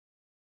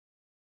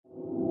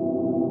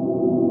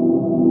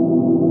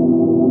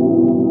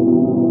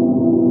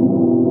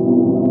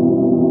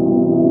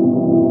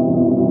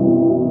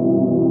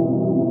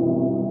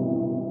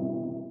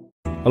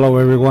Hello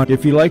everyone.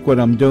 If you like what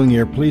I'm doing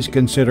here, please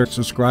consider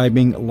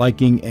subscribing,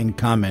 liking, and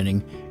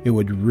commenting. It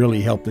would really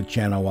help the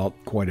channel out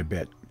quite a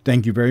bit.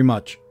 Thank you very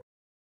much.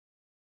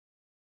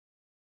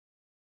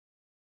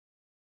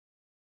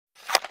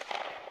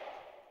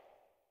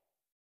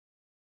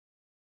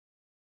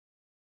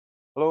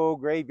 Hello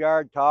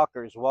Graveyard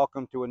Talkers.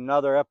 Welcome to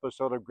another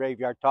episode of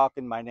Graveyard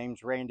Talking. My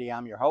name's Randy.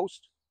 I'm your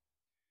host.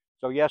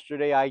 So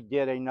yesterday I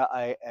did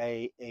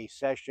a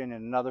session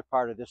in another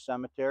part of this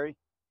cemetery.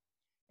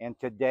 And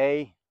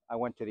today I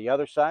went to the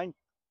other side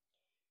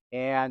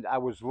and I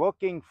was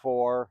looking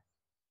for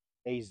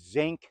a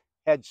zinc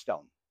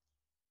headstone.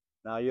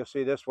 Now you'll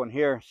see this one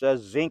here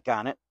says zinc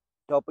on it.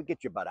 Help it,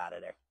 get your butt out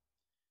of there.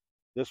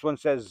 This one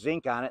says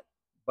zinc on it,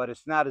 but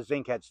it's not a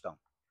zinc headstone.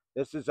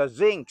 This is a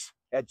zinc's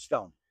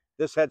headstone.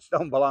 This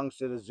headstone belongs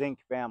to the zinc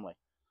family.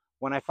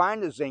 When I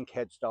find a zinc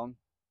headstone,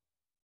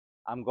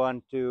 I'm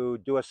going to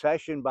do a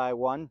session by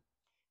one.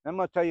 I'm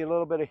going to tell you a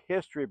little bit of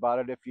history about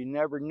it if you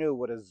never knew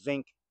what a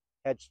zinc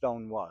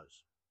headstone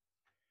was.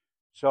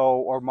 So,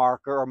 or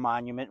marker or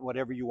monument,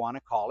 whatever you want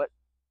to call it.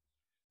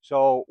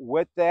 So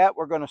with that,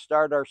 we're going to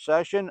start our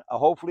session.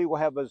 Hopefully we'll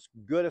have as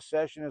good a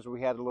session as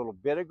we had a little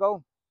bit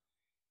ago,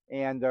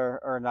 and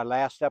or in our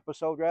last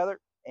episode rather,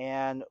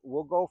 and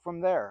we'll go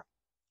from there.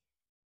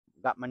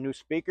 Got my new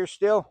speaker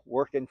still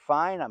working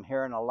fine. I'm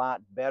hearing a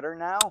lot better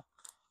now.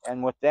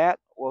 And with that,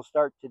 we'll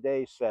start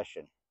today's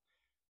session.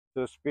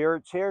 So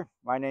spirits here,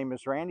 my name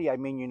is Randy. I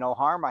mean you no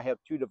harm. I have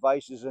two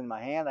devices in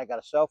my hand. I got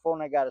a cell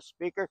phone, I got a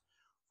speaker.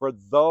 For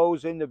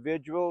those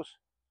individuals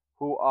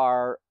who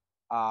are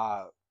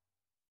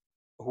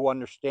who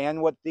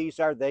understand what these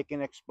are, they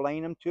can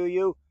explain them to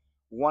you.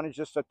 One is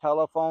just a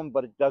telephone,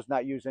 but it does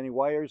not use any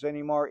wires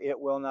anymore. It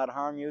will not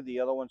harm you.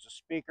 The other one's a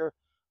speaker,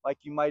 like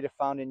you might have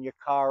found in your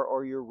car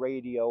or your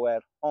radio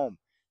at home.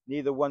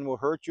 Neither one will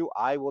hurt you.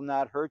 I will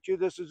not hurt you.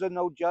 This is a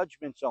no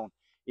judgment zone.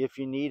 If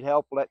you need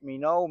help, let me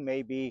know.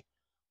 Maybe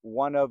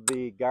one of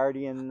the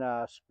guardian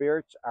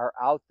spirits are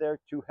out there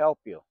to help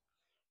you.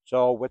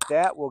 So with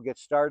that, we'll get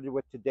started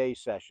with today's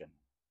session.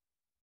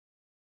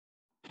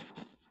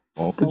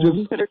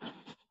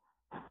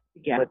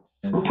 Yeah.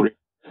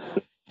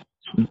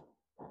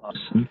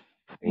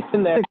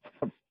 In there.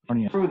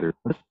 Further.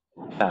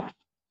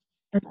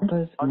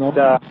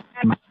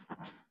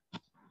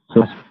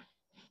 So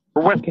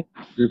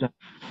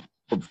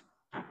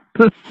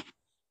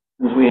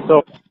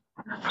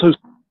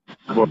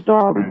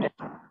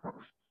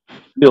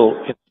Bill.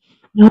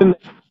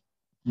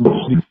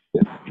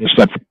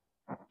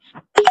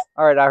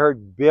 All right, I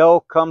heard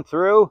Bill come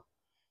through.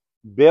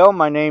 Bill,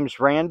 my name's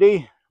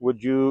Randy.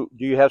 Do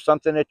you have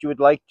something that you would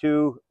like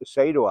to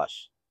say to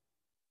us?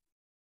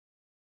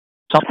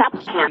 All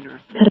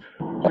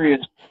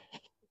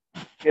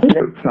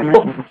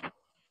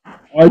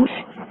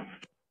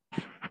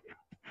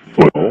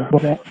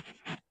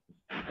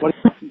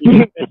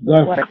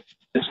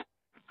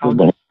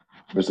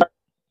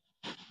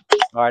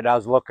right, I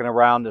was looking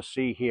around to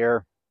see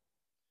here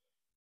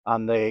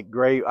on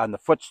the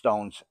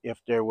footstones if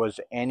there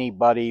was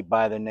anybody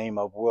by the name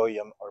of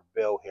William or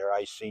Bill here.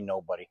 I see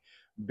nobody.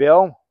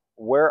 Bill,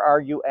 where are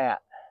you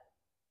at?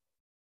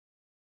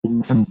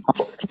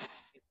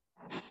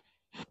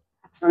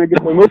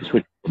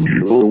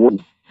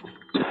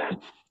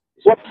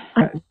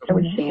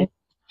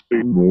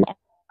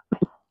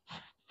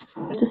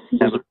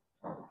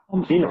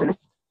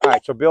 All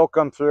right, so Bill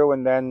come through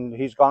and then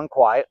he's gone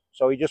quiet.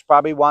 So he just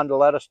probably wanted to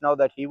let us know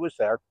that he was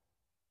there.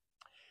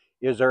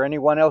 Is there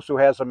anyone else who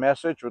has a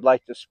message, would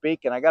like to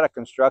speak? And I got a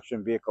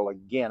construction vehicle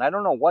again. I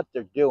don't know what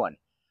they're doing.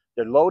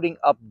 They're loading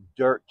up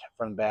dirt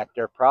from back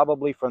there,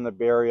 probably from the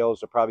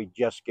burials. They're probably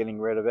just getting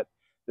rid of it.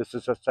 This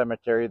is a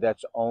cemetery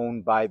that's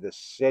owned by the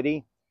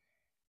city.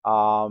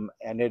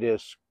 And it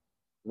is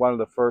one of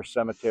the first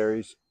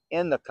cemeteries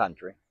in the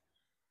country.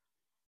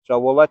 So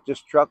we'll let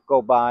this truck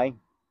go by,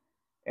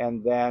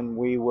 and then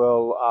we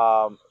will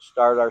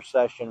start our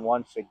session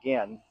once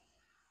again.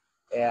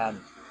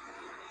 And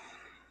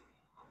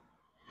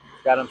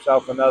got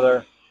himself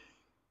another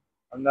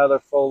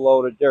full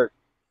load of dirt.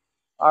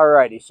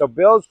 Alrighty, so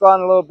Bill's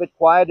gone a little bit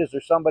quiet. Is there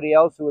somebody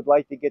else who would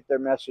like to get their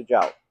message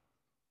out?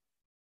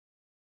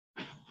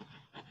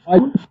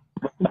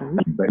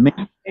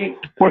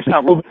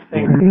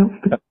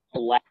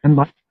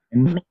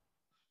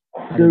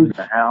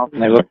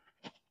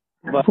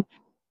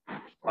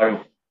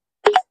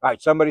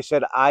 Alright, somebody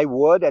said I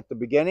would at the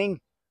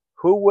beginning.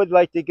 Who would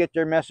like to get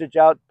their message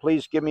out?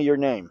 Please give me your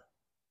name.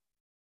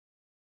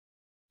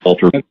 I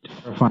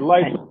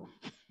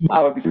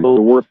would be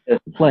the worst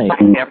at play.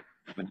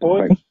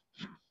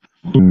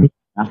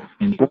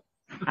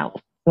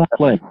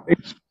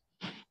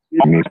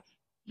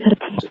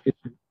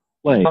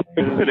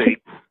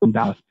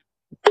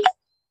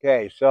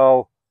 Okay,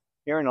 so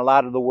hearing a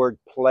lot of the word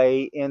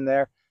play in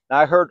there.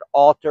 Now I heard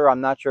altar.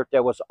 I'm not sure if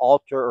that was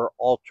altar or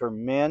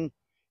altarmen.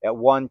 At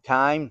one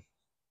time,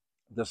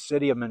 the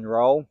city of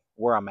Monroe,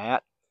 where I'm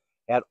at,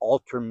 had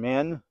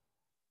altarmen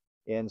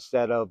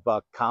instead of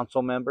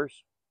council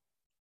members.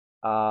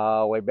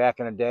 way back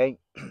in the day.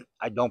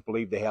 I don't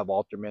believe they have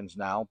altarmans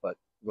now, but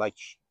like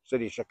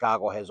city of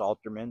Chicago has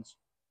altarmans.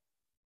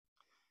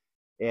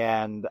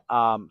 And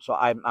so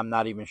I'm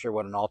not even sure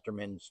what an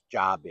altarman's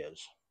job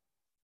is.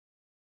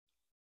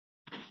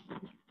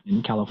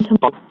 In California.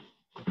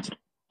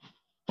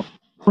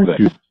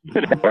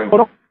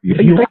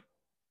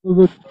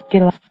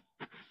 Get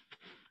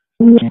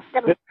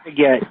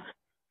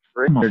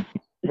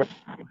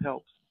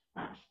help.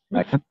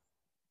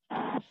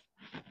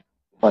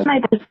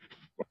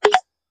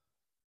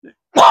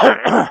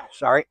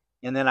 Sorry.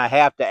 And then I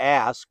have to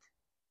ask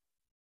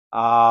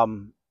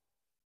um,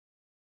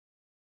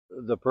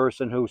 the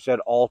person who said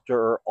altar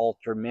or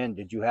altarmen.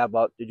 Did you have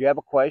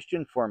a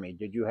question for me?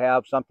 Did you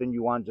have something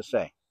you wanted to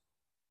say?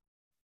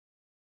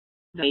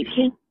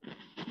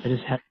 I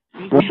just had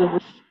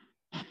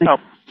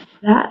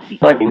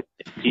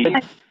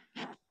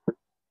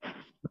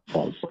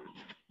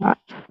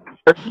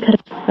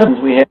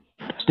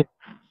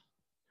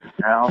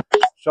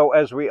So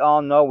as we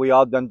all know, we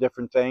all done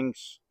different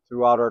things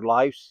throughout our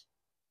lives,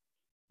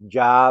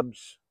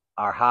 jobs,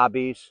 our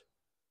hobbies.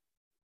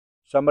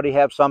 Somebody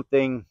have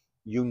something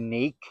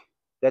unique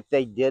that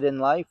they did in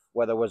life,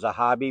 whether it was a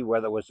hobby,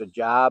 whether it was a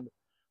job,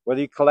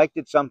 whether you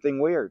collected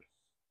something weird.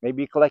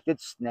 Maybe you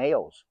collected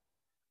snails.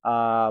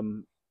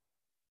 Um,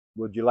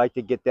 would you like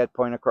to get that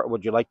point across?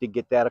 Would you like to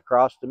get that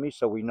across to me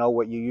so we know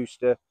what you used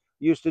to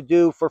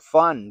do for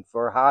fun,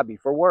 for a hobby,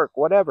 for work,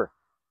 whatever?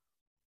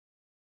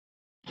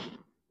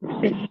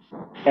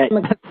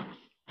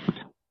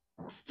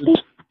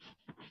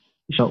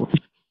 so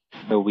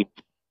we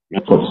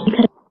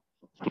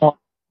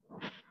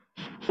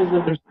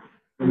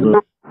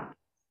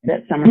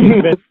that summer.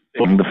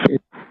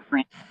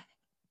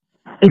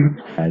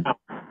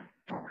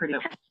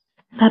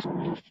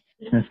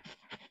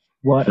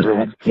 What?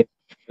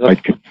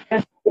 Like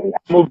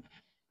move.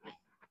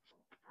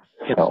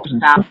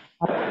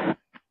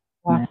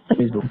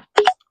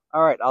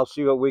 All right, I'll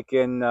see what we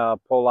can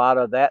pull out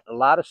of that. A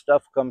lot of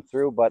stuff come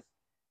through, but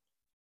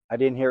I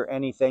didn't hear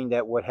anything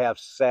that would have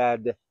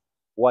said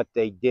what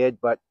they did.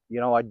 But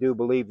I do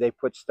believe they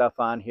put stuff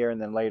on here,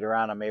 and then later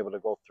on, I'm able to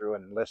go through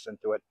and listen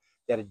to it.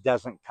 That it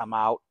doesn't come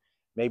out.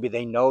 Maybe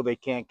they know they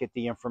can't get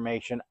the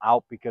information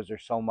out because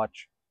there's so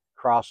much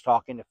cross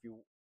talking.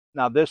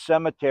 Now, this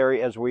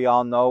cemetery, as we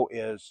all know,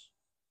 is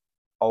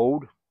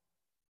old.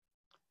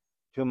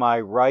 To my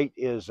right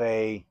is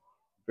a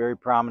very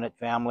prominent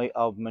family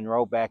of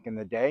Monroe back in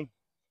the day.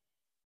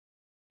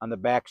 On the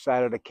back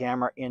side of the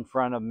camera in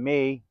front of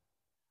me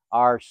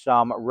are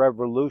some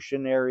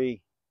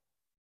revolutionary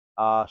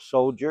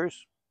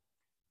soldiers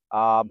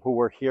who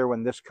were here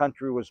when this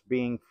country was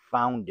being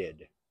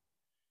founded.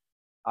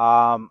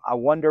 I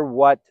wonder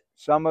what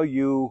some of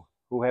you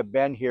who have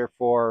been here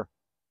for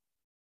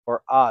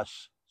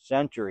us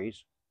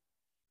centuries,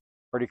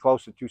 pretty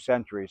close to 2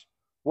 centuries,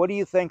 what do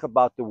you think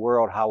about the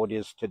world, how it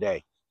is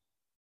today?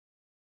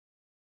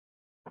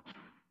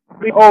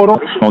 Oh,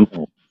 don't.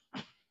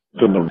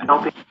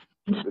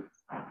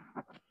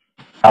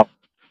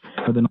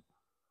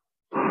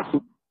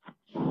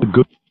 The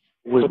good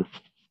was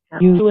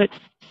you do it.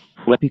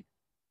 Let me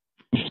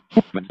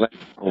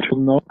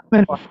know.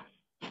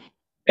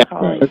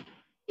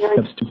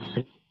 Steps to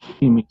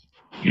see me.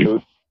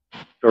 Shoot.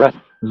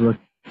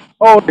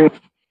 Oh, dude.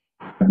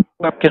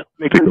 Make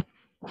it.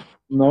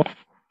 No.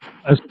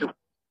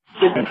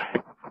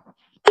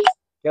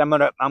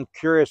 I'm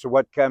curious of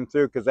what came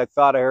through because I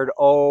thought I heard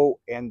 "oh,"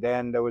 and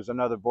then there was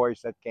another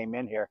voice that came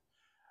in here.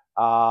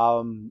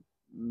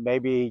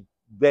 Maybe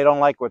they don't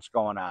like what's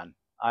going on.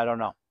 I don't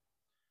know.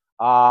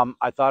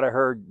 I thought I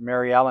heard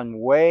Mary Ellen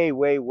way,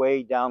 way,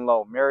 way down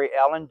low. Mary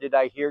Ellen, did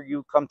I hear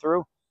you come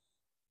through?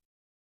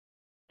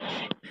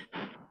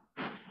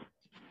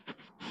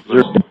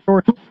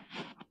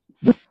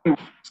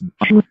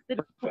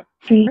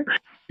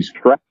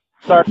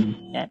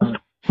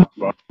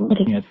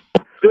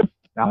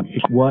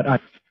 What I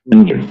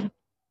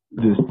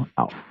this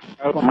out.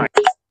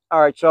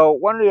 All right. So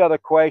one of the other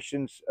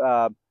questions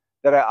that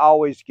I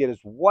always get is,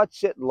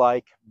 what's it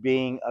like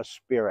being a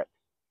spirit?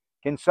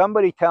 Can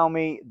somebody tell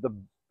me the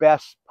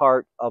best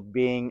part of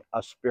being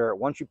a spirit?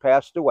 Once you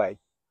passed away,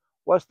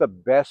 what's the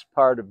best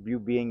part of you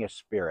being a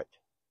spirit?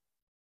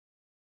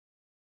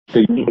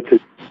 If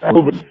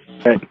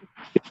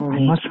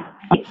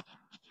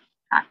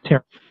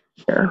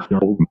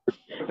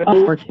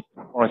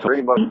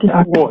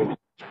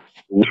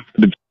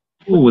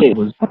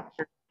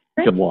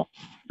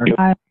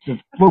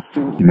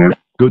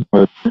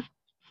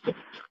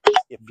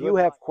you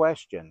have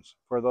questions,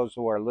 for those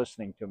who are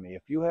listening to me,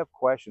 if you have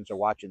questions or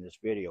watching this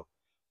video,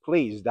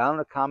 please, down in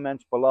the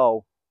comments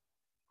below,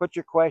 put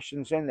your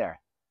questions in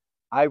there.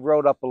 I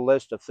wrote up a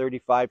list of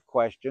 35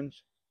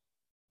 questions,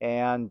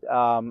 and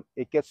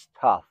it gets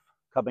tough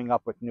coming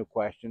up with new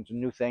questions and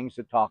new things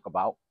to talk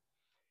about.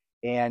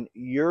 And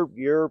your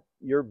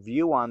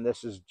view on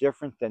this is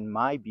different than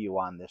my view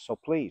on this. So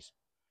please,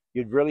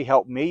 you'd really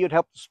help me. You'd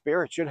help the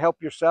spirits. You'd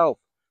help yourself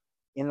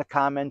in the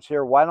comments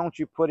here. Why don't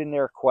you put in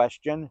there a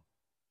question?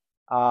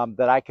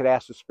 that I could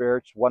ask the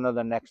spirits one of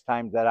the next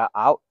times that I'm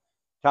out.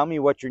 Tell me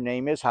what your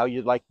name is, how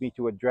you'd like me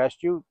to address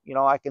you. You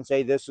know, I can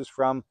say this is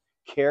from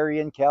Carrie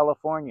in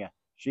California.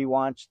 She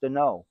wants to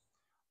know.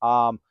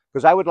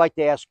 Because I would like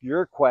to ask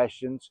your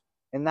questions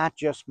and not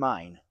just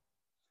mine.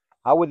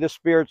 How would the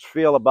spirits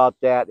feel about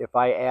that if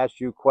I asked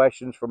you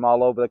questions from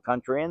all over the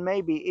country and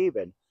maybe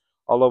even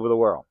all over the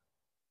world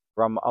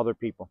from other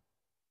people?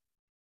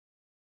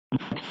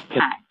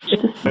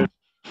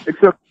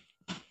 Except,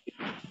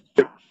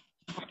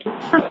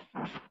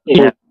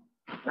 yeah.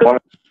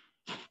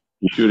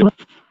 You should.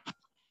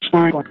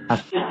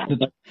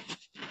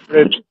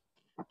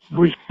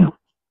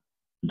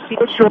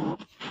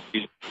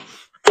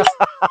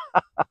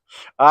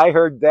 I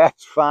heard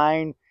that's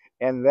fine,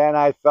 and then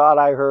I thought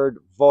I heard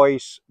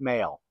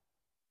voicemail.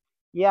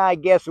 Yeah, I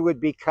guess it would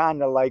be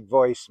kind of like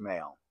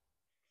voicemail.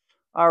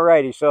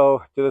 Alrighty,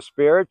 so to the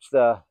spirits,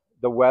 the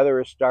weather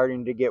is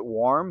starting to get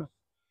warm.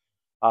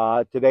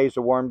 Today's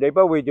a warm day,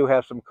 but we do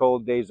have some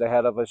cold days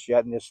ahead of us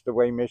yet, and this is the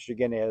way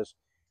Michigan is.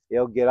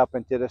 It'll get up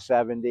into the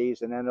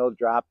 70s, and then it'll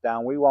drop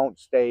down. We won't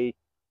stay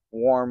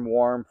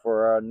warm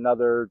for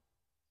another,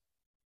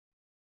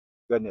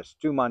 goodness,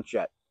 2 months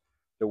yet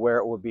to where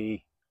it will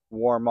be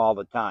warm all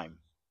the time.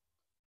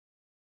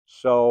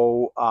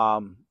 So,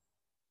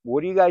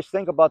 what do you guys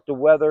think about the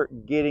weather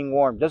getting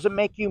warm? Does it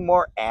make you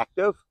more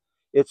active?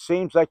 It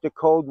seems like the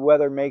cold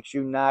weather makes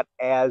you not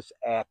as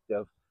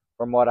active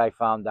from what I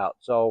found out.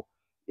 So,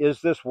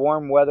 is this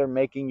warm weather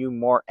making you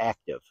more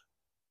active?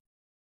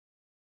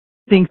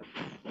 Think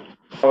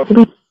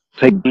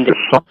taking the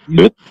shot in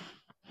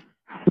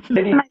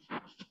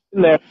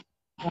there.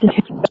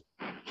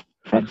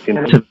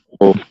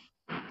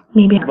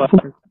 Maybe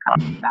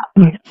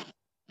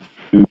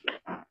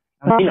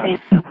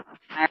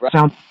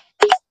sound.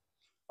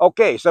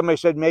 Okay, somebody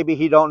said maybe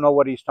he don't know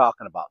what he's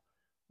talking about.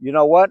 You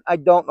know what? I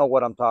don't know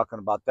what I'm talking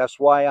about. That's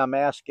why I'm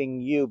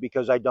asking you,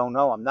 because I don't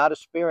know. I'm not a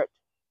spirit.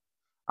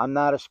 I'm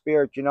not a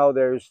spirit. You know,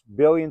 there's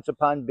billions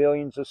upon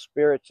billions of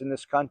spirits in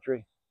this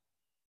country.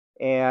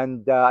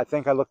 And I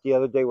think I looked the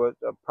other day with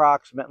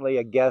approximately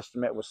a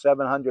guesstimate was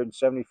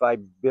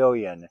 775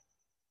 billion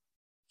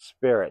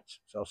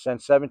spirits. So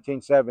since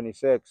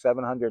 1776,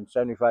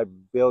 775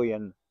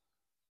 billion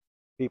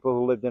people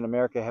who lived in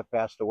America have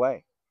passed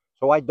away.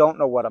 So I don't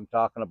know what I'm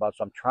talking about.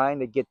 So I'm trying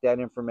to get that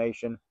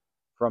information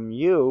from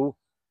you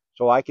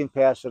so I can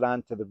pass it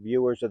on to the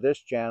viewers of this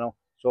channel.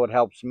 So it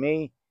helps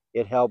me,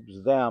 it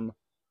helps them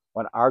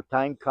when our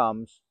time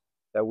comes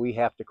that we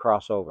have to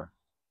cross over.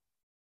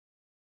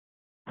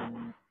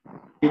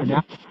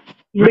 Good.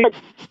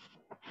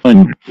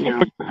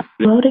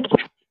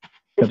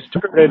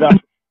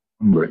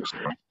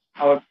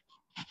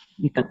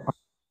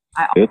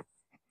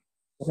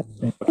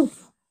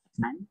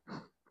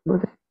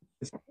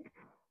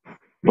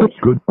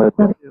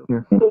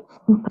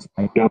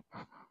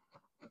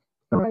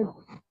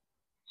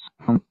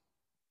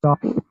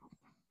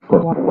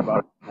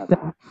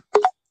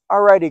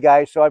 Alrighty,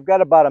 guys. So I've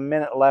got about a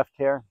minute left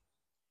here.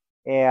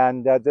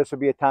 And this will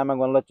be a time I'm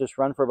going to let this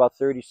run for about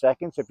 30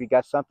 seconds. If you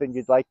got something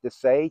you'd like to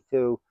say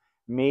to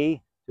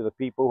me, to the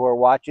people who are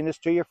watching this,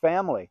 to your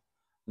family,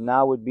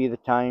 now would be the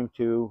time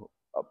to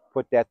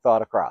put that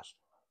thought across.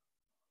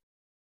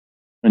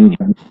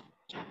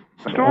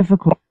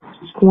 Difficult.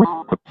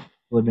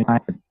 Living.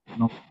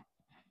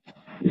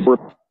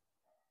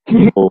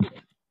 People.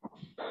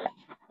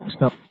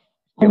 Stuff.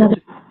 And I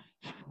just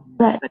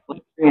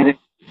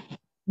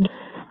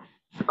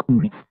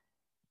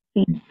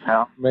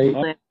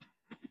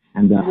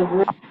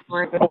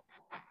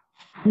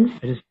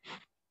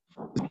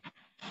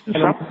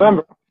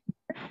remember.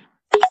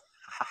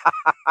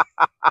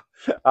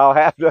 I'll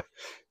have to,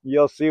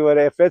 you'll see what,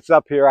 if it's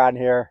up here on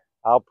here,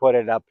 I'll put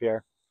it up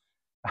here.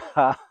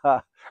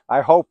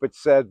 I hope it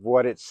said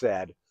what it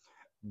said,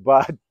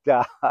 but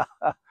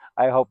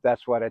I hope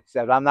that's what it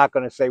said. I'm not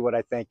going to say what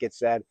I think it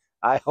said.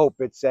 I hope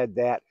it said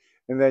that,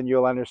 and then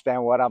you'll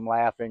understand what I'm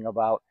laughing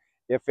about.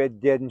 If it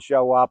didn't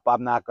show up,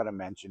 I'm not going to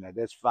mention it.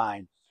 It's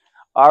fine.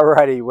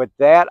 Alrighty, with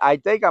that, I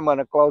think I'm going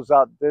to close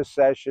out this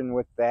session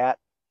with that.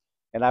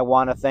 And I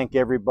want to thank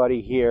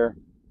everybody here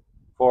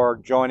for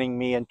joining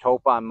me and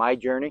Topa on my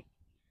journey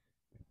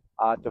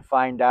to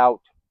find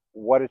out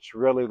what it's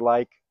really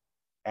like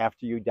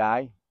after you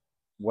die,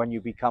 when you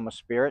become a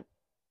spirit,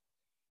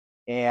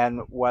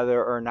 and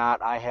whether or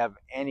not I have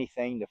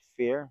anything to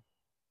fear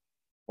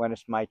when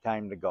it's my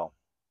time to go.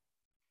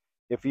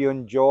 If you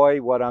enjoy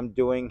what I'm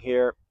doing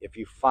here, if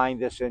you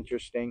find this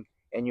interesting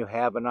and you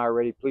haven't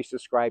already, please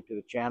subscribe to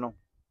the channel.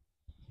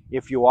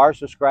 If you are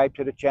subscribed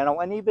to the channel,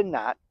 and even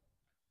not,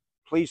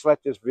 please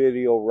let this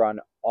video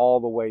run all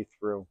the way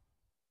through.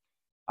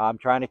 I'm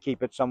trying to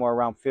keep it somewhere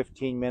around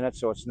 15 minutes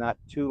so it's not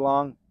too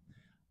long.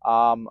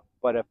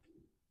 But if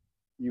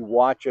you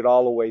watch it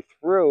all the way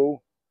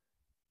through,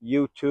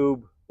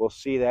 YouTube will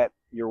see that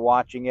you're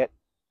watching it.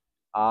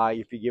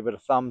 If you give it a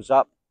thumbs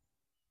up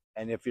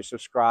and if you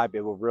subscribe,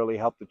 it will really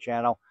help the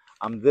channel.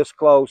 I'm this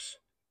close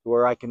to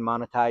where I can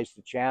monetize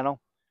the channel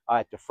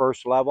at the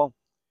first level.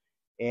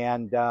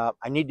 And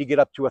I need to get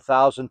up to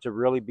 1,000 to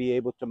really be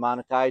able to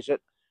monetize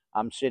it.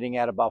 I'm sitting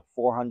at about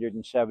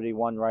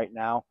 471 right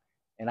now,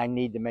 and I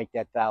need to make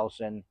that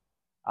 1,000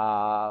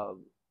 uh,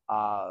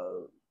 uh,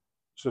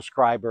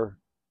 subscriber.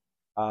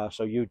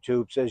 So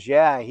YouTube says,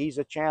 yeah, he's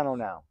a channel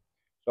now.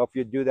 So if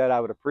you do that, I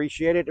would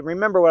appreciate it. And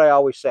remember what I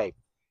always say: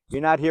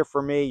 you're not here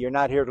for me. You're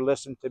not here to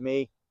listen to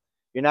me.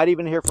 You're not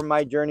even here for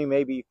my journey.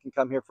 Maybe you can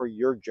come here for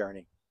your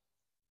journey.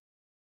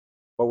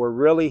 But we're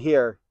really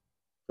here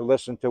to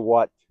listen to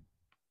what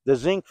the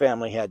Zinc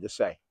family had to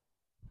say,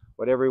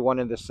 what everyone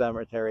in the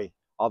cemetery,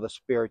 all the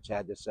spirits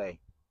had to say,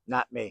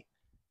 not me.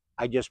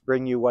 I just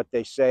bring you what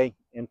they say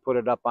and put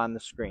it up on the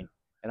screen.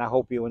 And I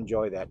hope you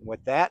enjoy that. And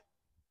with that,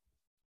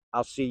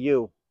 I'll see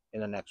you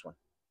in the next one.